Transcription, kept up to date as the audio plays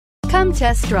Come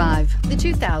test drive the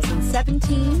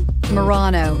 2017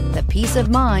 Murano. The peace of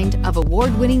mind of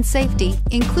award-winning safety,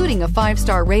 including a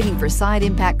 5-star rating for side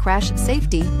impact crash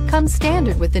safety, comes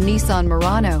standard with the Nissan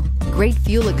Murano. Great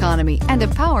fuel economy and a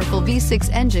powerful V6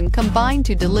 engine combine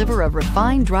to deliver a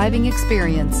refined driving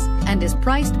experience and is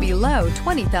priced below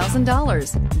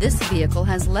 $20,000. This vehicle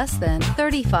has less than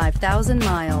 35,000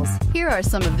 miles. Here are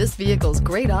some of this vehicle's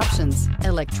great options: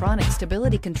 electronic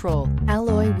stability control,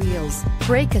 alloy wheels,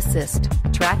 brake assist,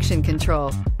 traction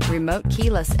control, remote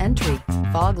keyless entry,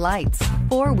 fog lights,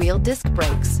 4-wheel disc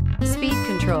brakes, speed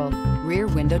control, rear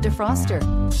window defroster,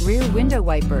 rear window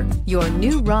wiper. Your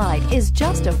new ride is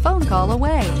just a phone call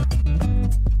away.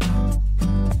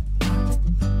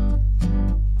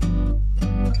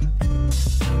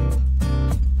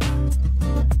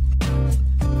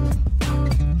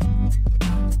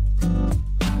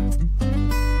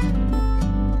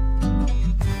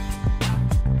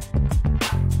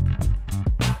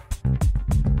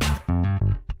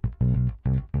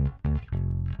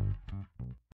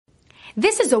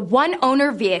 This is a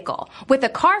one-owner vehicle with a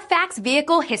Carfax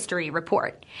Vehicle History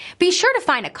Report. Be sure to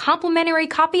find a complimentary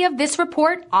copy of this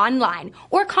report online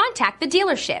or contact the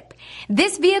dealership.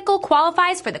 This vehicle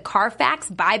qualifies for the Carfax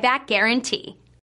Buyback Guarantee.